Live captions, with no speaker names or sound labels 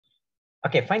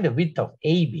Okay, find the width of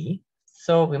AB.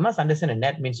 So we must understand a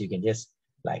net means you can just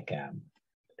like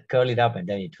curl it up and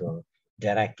then it will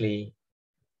directly,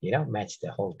 match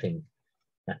the whole thing.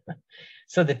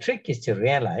 So the trick is to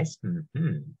realize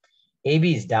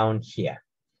AB is down here.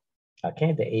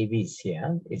 Okay, the AB is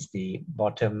here. It's the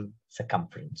bottom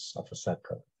circumference of a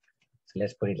circle. So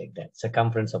let's put it like that.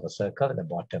 Circumference of a circle at the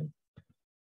bottom.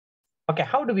 Okay,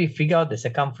 how do we figure out the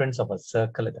circumference of a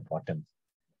circle at the bottom?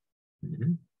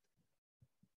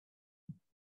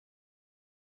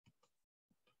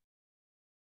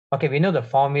 Okay, we know the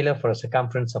formula for a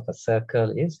circumference of a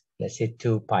circle is, let's say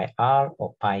 2 pi r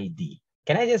or pi d.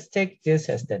 Can I just take this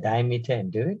as the diameter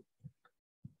and do it?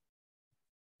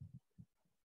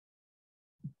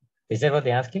 Is that what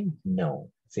they're asking? No.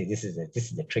 See, this is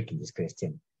the trick in this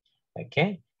question.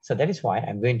 Okay, so that is why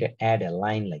I'm going to add a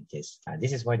line like this.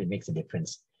 This is why it makes a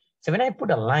difference. So when I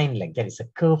put a line like that, it's a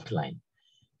curved line.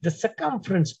 The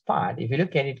circumference part, if you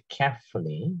look at it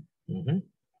carefully,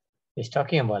 it's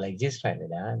talking about like this, right?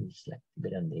 It's like a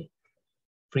bit on the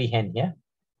freehand here.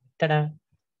 Ta-da!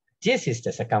 This is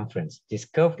the circumference, this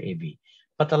curved AB.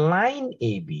 But the line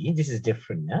AB, this is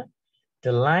different.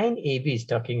 The line AB is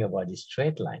talking about the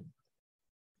straight line.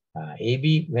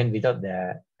 AB, when without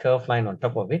the curved line on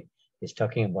top of it, is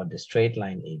talking about the straight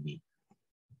line AB.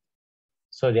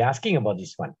 So they're asking about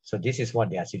this one. So this is what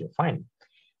they ask you to find.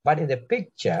 But in the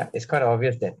picture, it's quite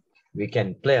obvious that we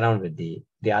can play around with the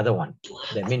other one.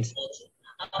 That means,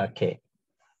 okay.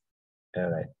 All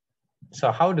right.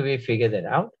 So how do we figure that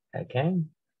out? Okay.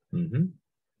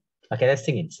 Okay, let's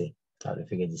think and see how to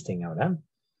figure this thing out.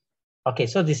 Okay,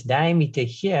 so this diameter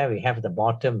here, we have the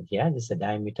bottom here. This is the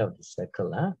diameter of the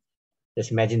circle.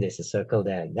 Just imagine there's a circle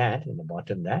there like that in the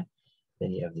bottom there.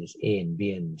 Then you have this A and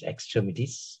B and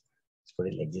extremities. Let's put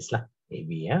it like this,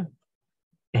 AB, yeah?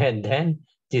 And then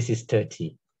this is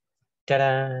 30.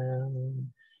 Ta-da!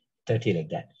 30 like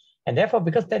that. And therefore,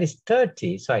 because that is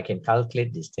 30, so I can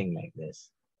calculate this thing like this.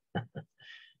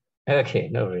 Okay,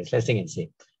 no worries. Let's think and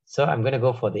see. So I'm going to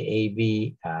go for the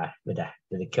AB with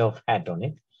the curve hat on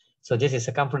it. So this is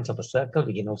circumference of a circle.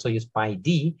 We can also use pi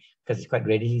d because it's quite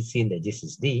readily seen that this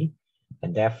is d.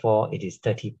 And therefore, it is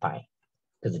 30 pi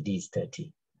because the d is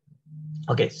 30.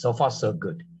 Okay, so far so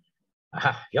good.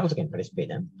 You also can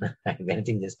participate. If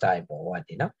anything this type or what,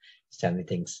 just tell me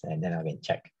things and then I can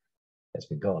check as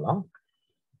we go along.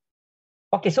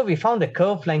 Okay, so we found the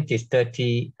curve length is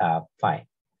 30 pi.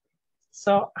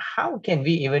 So how can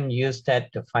we even use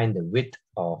that to find the width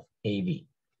of AB?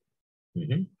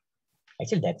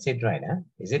 Actually, that's it, right?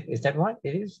 Is that what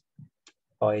it is?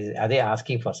 Or are they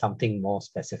asking for something more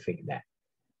specific there?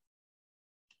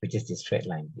 Which is the straight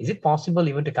line. Is it possible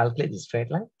even to calculate the straight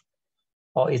line?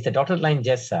 Or is the dotted line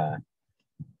just,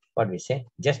 what we say,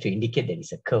 just to indicate that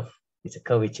it's a curve, it's a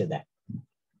curvature there?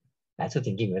 I'm also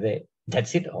thinking whether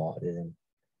that's it or it isn't.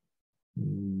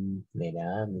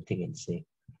 Later, we think and see.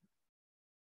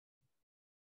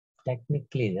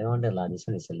 Technically, no wonder this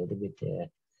one is a little bit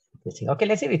interesting. Okay,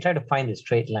 let's say we try to find the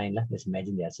straight line. Let's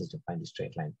imagine the answers to find the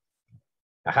straight line.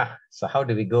 So how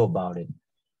do we go about it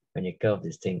when you curve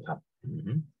this thing up?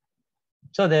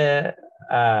 So the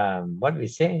what we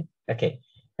say, okay,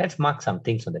 let's mark some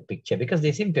things on the picture because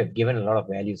they seem to have given a lot of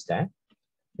values there,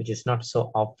 which is not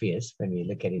so obvious when we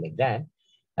look at it like that.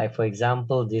 Like for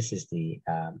example, this is the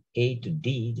A to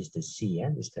D, this is the C,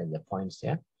 this is the points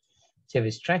there. So if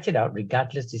we stretch it out,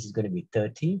 regardless, this is going to be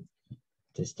 30,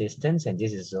 this distance, and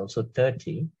this is also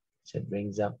 30. So it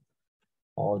brings up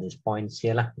all these points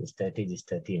here, this 30, this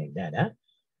 30, like that.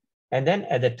 And then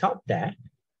at the top there,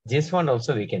 this one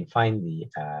also we can find the,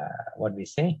 what we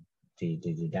say,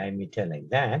 the diameter like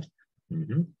that.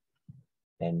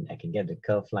 And I can get the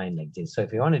curve line like this. So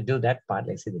if you want to do that part,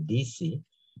 let's say the DC,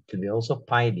 it will be also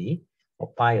pi d,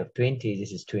 or pi of 20,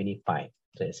 this is 20 pi.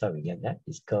 So that's how we get that,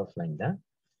 this curve line there.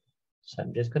 So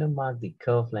I'm just going to mark the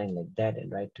curve line like that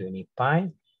and write 20 pi.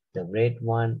 The red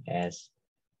one as,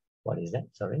 what is that?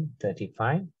 Sorry,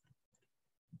 35.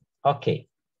 Okay,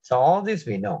 so all this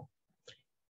we know.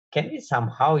 Can we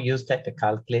somehow use that to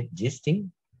calculate this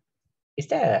thing? Is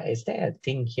there a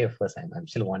thing here first? I'm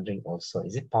still wondering also,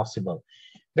 is it possible?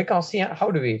 Because here,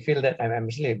 how do we feel that? I'm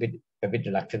actually a bit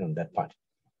reluctant on that part.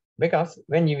 Because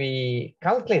when we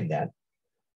calculate that,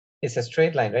 it's a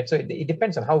straight line, right? So it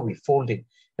depends on how we fold it.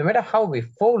 No matter how we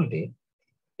fold it,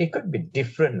 it could be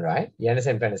different, right? You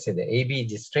understand what I'm trying to say? The AB,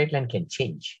 the straight line can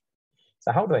change.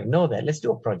 So how do I know that? Let's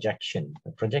do a projection.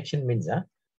 A projection means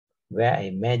where I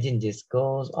imagine this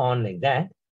goes on like that.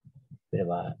 Bit of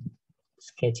a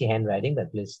sketchy handwriting,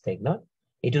 but please take note.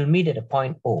 It will meet at a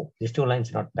point O. These two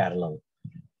lines are not parallel.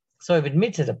 So if it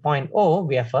meets at a point O,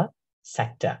 we have a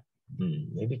sector.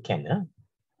 Maybe can, huh?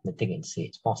 Nothing can say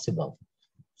it's possible.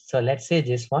 So let's say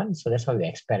this one. So that's why we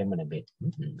experiment a bit.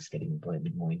 It's getting a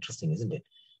bit more interesting, isn't it?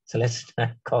 So let's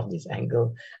call this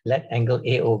angle. Let angle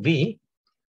AOB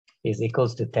is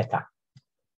equals to theta.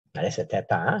 Now that's a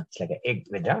theta. Huh? It's like an egg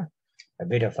with a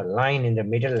bit of a line in the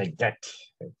middle like that.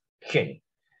 Okay.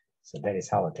 So that is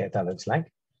how a theta looks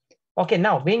like. Okay.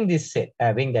 Now being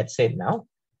that said, now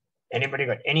anybody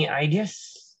got any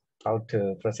ideas how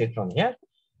to proceed from here?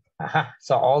 Aha.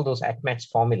 So all those ATMATS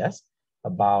formulas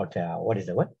about what is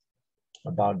the word?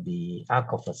 About the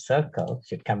arc of a circle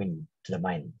should come into the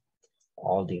mind.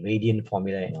 All the radian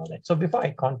formula and all that. So before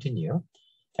I continue,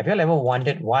 have you all ever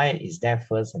wondered why is there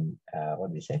first an what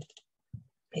we say?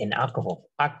 An arc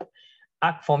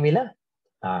formula?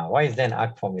 Why is there an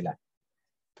arc formula?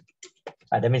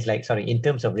 That means like, sorry, in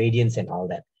terms of radians and all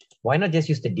that. Why not just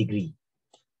use the degree?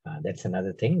 That's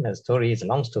another thing. The story is a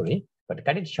long story, but to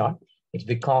cut it short, it's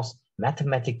because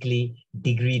mathematically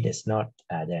degree does not,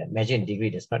 the measure in degree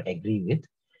does not agree with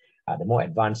the more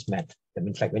advanced math. That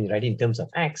means like when you write in terms of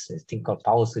x, there's a thing called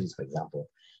power series, for example.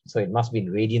 So it must be in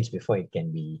radians before it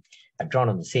can be drawn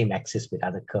on the same axis with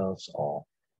other curves or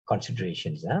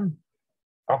considerations.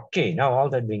 Okay, now all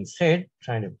that being said,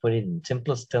 trying to put it in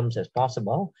simplest terms as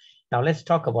possible. Now let's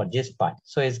talk about this part.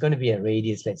 So it's going to be a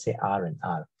radius, let's say R and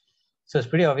R. So it's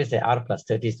pretty obvious that R plus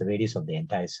 30 is the radius of the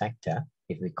entire sector.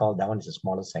 If we call that one is a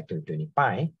smaller sector with 20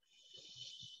 pi.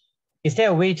 Is there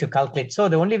a way to calculate? So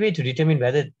the only way to determine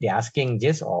whether they're asking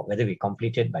this or whether we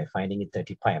completed by finding it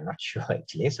 30 pi, I'm not sure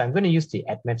actually. So I'm going to use the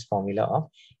ATMATS formula of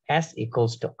S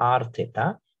equals to R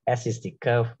theta. S is the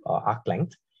curve or arc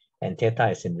length and theta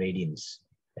is in radians.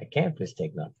 Okay, please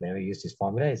take note. Whenever we use this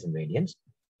formula, it's in radians.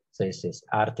 So it's this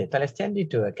R theta. Let's change it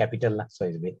to a capital, so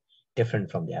it's a bit different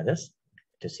from the others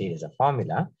to see it as a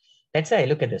formula. Let's say I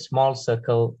look at the small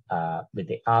circle with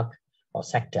the arc or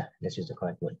sector. Let's use the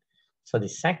correct word. So the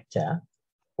sector,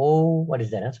 what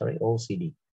is that? Sorry,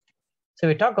 OCD. So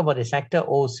we talk about the sector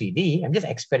OCD. I'm just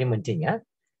experimenting.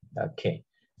 Okay.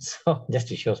 So just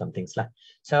to show some things.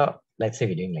 So let's say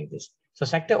we're doing like this. So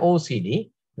sector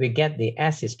OCD, we get the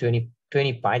S is 20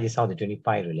 pi. This is how the 20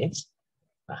 pi relates.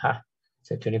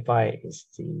 So 20 pi is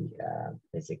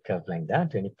the curve like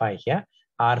that. 20 pi here.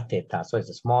 R theta. So it's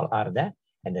a small r there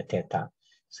and the theta.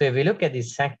 So if we look at the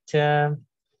sector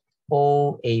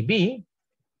OAB,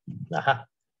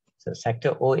 so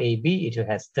sector OAB, it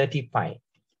has 30 pi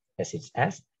as its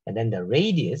S, and then the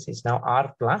radius is now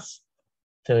R plus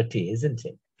 30, isn't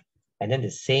it? And then the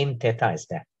same theta is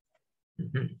there.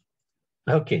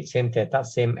 Okay, same theta,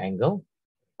 same angle.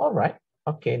 All right,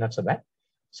 okay, not so bad.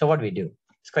 So what we do,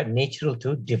 it's quite natural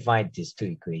to divide these two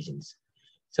equations.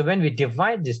 So when we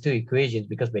divide these two equations,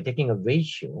 because we're taking a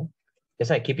ratio,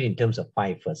 that's why I keep it in terms of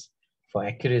pi first. For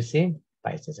accuracy,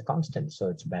 pi is a constant, so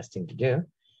it's the best thing to do.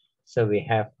 So we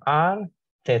have R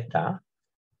theta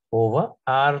over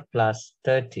R plus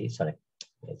 30. Sorry,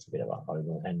 it's a bit of a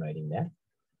horrible handwriting there.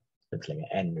 Looks like an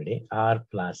N really. R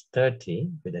plus 30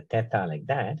 with a theta like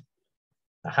that.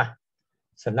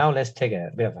 So now let's take a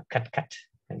bit of a cut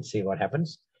and see what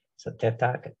happens. So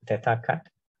theta cut,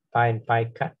 pi and pi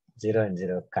cut, 0 and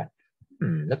 0 cut.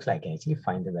 Looks like I actually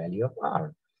find the value of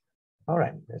R. All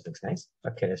right, this looks nice.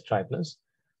 Okay, let's try plus.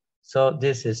 So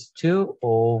this is 2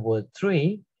 over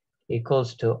 3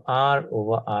 equals to R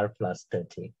over R plus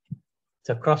 30.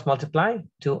 So cross multiply,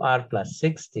 2R plus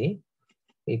 60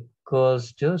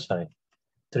 equals to,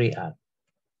 3R.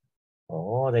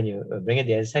 Oh, then you bring it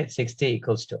the other side, 60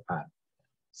 equals to R.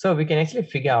 So we can actually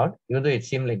figure out, even though it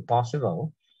seemed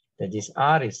impossible, that this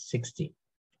R is 60.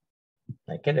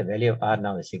 Okay, the value of R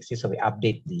now is 60. So we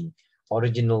update the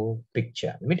original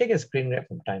picture. Let me take a screen grab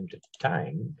from time to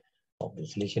time of the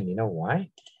solution. You know why?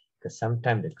 Because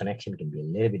sometimes the connection can be a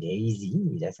little bit hazy.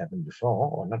 It has happened before,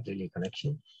 or not really a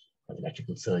connection, or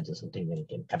electrical surge or something, then it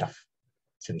can cut off.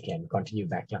 So we can continue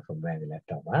back from where we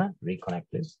left off. Reconnect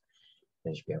this.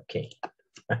 That should be okay.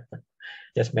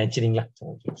 Just mentioning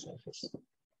surface.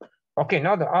 Okay,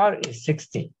 now the R is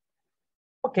 60.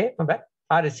 Okay, not bad.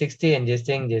 R is 60 and this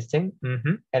thing.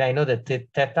 And I know the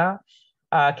theta.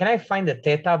 Can I find the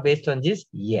theta based on this?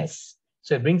 Yes.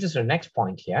 So it brings us to the next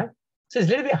point here. So it's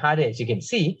a little bit harder, as you can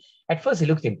see. At first, it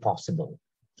looked impossible.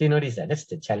 Do you notice that? That's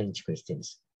the challenge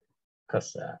questions.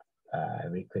 Because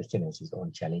every question has its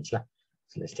own challenge.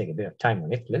 So let's take a bit of time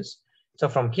on it, please. So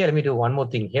from here, let me do one more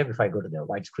thing here before I go to the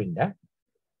white screen there,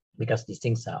 because these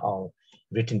things are all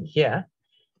written here.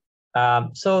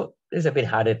 So it's a bit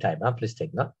harder type. Please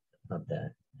take note, not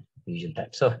the usual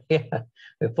type. So here,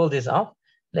 we pull this off.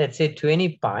 Let's say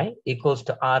 20 pi equals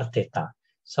to R theta.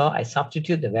 So I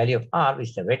substitute the value of R, which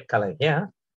is the red color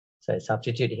here. So I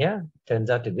substitute here, turns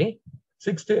out to be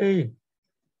 60.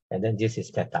 And then this is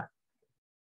theta.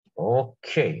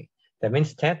 Okay, that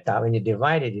means theta, when you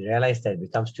divide it, you realize that it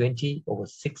becomes 20 over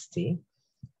 60,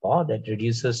 or that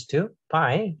reduces to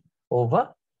pi over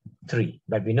 3.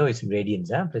 But we know it's in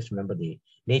radians. Huh? Please remember the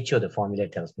nature of the formula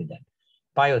tells me that.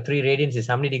 Pi over 3 radians is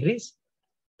how many degrees?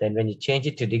 Then when you change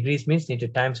it to degrees means need to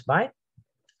times by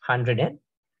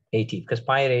 180, because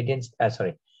pi radians, pi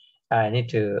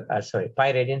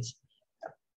radians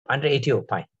 180 over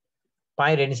pi.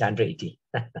 Pi radians 180.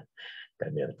 Got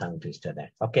a bit of a tongue twister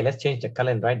there. Okay, let's change the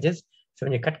color and write this. So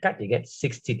when you cut, you get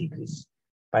 60 degrees.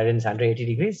 Pi radians 180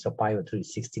 degrees, so pi over 3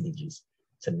 is 60 degrees.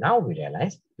 So now we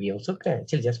realize we also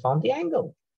actually just found the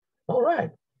angle. All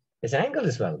right, there's an angle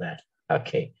as well there.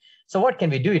 Okay, so what can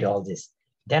we do with all this?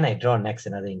 Then I draw next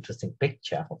another interesting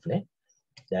picture, hopefully.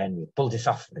 Then we pull this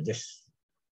off like this.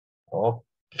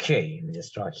 Okay, let me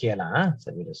just draw here now.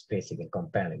 So with a space you can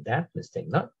compare like that. Let's take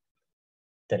note.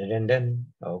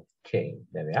 Okay,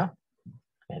 there we are.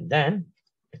 And then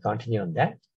we continue on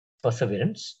that.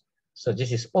 Perseverance. So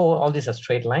this is, all these are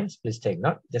straight lines. Please take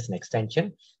note, just an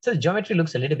extension. So the geometry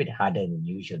looks a little bit harder than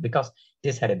usual because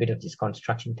this had a bit of these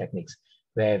construction techniques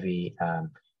where we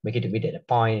make it to meet at a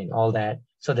point and all that.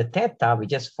 So the theta, we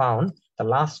just found the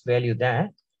last value there,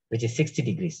 which is 60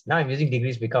 degrees. Now I'm using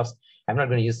degrees because I'm not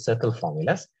going to use circle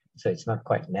formulas. So it's not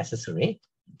quite necessary.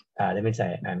 That means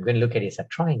I'm going to look at it as a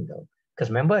triangle. Because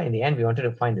remember, in the end, we wanted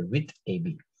to find the width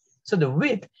AB. So the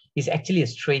width is actually a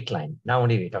straight line. Now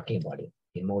only we're talking about it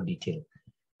in more detail.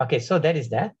 Okay, so that is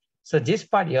that. So this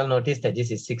part, you'll notice that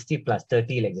this is 60 plus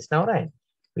 30 like this now, right?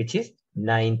 Which is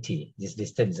 90, this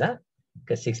distance, huh?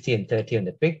 Because 60 and 30 on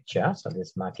the picture. So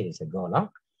let's mark it as a go along.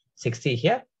 60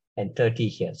 here and 30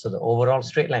 here. So the overall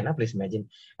straight line, please imagine.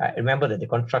 Remember that the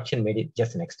construction made it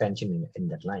just an extension in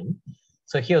that line.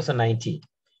 So here also 90.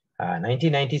 90,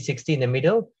 90, 60 in the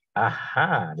middle.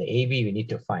 Aha, the AB we need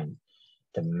to find.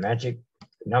 The magic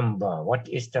number. What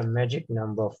is the magic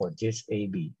number for this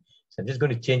AB? So I'm just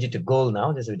going to change it to gold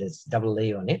now, just with this double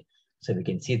A on it. So we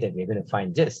can see that we're going to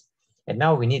find this. And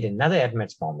now we need another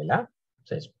Edmond's formula.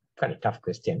 So it's quite a tough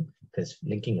question because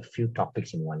linking a few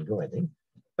topics in one go, I think.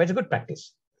 But it's a good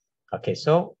practice. Okay,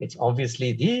 so it's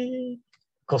obviously the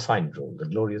cosine rule, the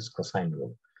glorious cosine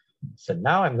rule. So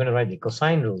now I'm going to write the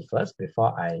cosine rule first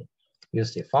before I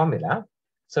use the formula.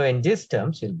 So in these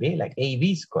terms, it will be like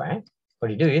AB squared.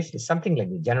 What you do is something like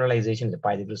the generalization of the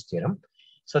Pythagoras theorem.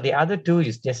 So the other two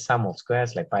is just sum of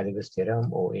squares like Pythagoras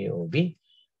theorem, OA, OB,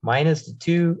 minus the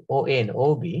two OA and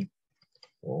OB.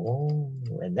 Oh,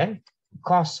 and then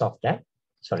cos of that,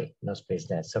 sorry, no space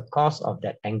there. So cos of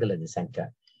that angle at the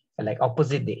center, like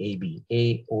opposite the AB,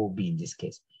 AOB in this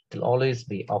case. It will always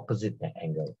be opposite that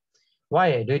angle. Why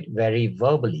I do it very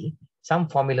verbally, some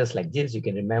formulas like this, you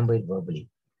can remember it verbally.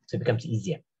 So it becomes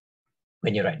easier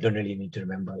when you write. Don't really need to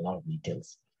remember a lot of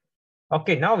details.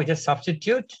 Okay, now we just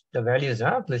substitute the values.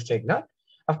 Please take note.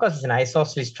 Of course, it's an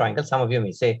isosceles triangle. Some of you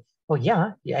may say, oh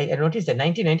yeah, I noticed that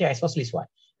 90-90 isosceles what?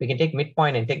 We can take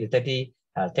midpoint and take the 30,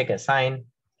 take a sine,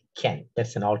 can.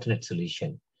 That's an alternate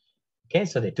solution. Okay,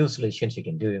 so the two solutions you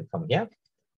can do from here.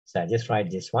 So I just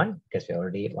write this one because we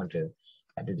already want to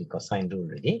do the cosine rule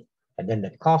already. And then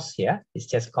the cos here is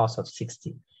just cos of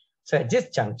 60. So at this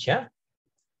juncture,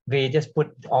 we just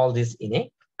put all this in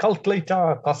a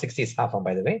calculator. Cos 60 is half,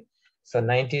 by the way. So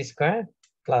 90 squared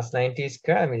plus 90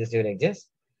 squared. Let me just do it like this.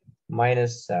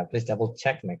 Minus, please double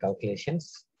check my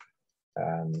calculations.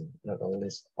 Not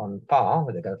always on par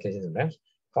with the calculations sometimes.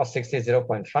 Cos 60 is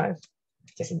 0.5,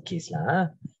 just in case.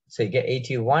 So you get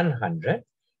 8100,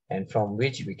 and from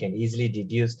which we can easily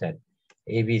deduce that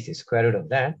AB is the square root of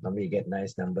that. Normally you get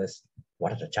nice numbers.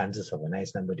 What are the chances of a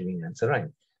nice number doing answer right?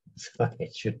 So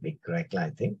it should be correct, I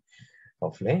think.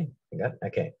 Hopefully.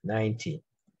 Okay, 90.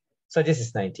 So this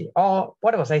is 90. Or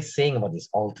what was I saying about this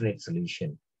alternate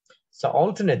solution? So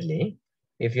alternately,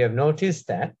 if you have noticed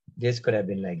that this could have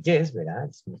been like this, but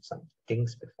let's move some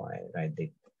things before I write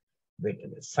the bit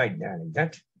on the side there like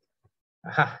that.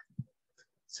 Aha.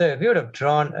 So if you would have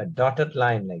drawn a dotted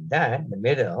line like that in the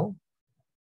middle,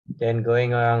 then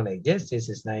going around like this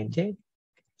is 90.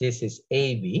 This is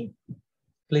AB.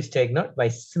 Please take note by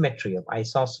symmetry of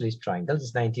isosceles triangles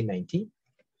is 90-90.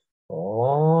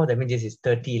 Oh, that means this is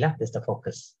 30 lah. That's the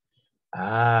focus.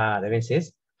 That means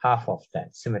it's half of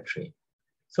that symmetry.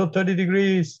 So 30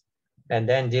 degrees. And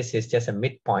then this is just a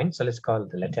midpoint. So let's call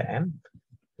it the letter M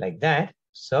like that.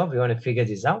 So we want to figure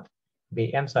this out.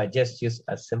 BM. So I just use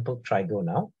a simple trigo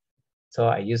now. So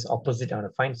I use opposite. I want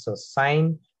to find. So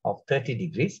sine of 30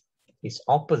 degrees is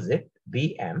opposite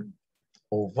BM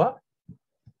over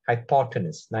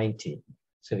hypotenuse 90.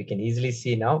 So we can easily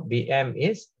see now BM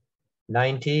is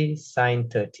 90 sine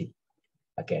 30.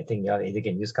 Okay, I think you all either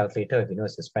can use calculator. If you know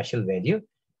it's a special value,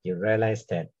 you realize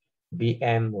that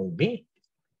BM will be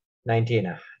 90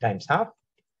 times half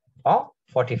or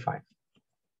 45.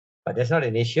 But that's not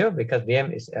an issue because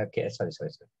BM is, okay, sorry.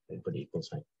 Put equals,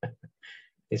 right?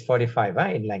 It's 45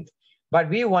 in length. But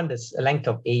we want this length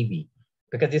of AB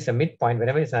because this is a midpoint.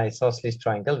 Whenever it's an isosceles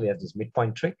triangle, we have this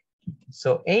midpoint trick.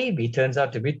 So AB turns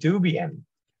out to be 2BM.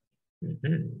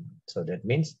 So that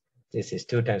means this is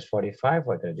 2 times 45.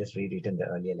 Or could I just rewritten the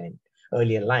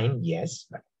earlier line? Yes,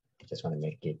 but I just want to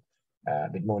make it a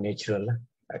bit more natural.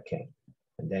 Okay.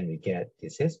 And then we get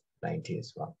this is 90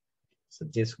 as well. So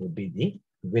this would be the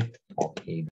width of AB.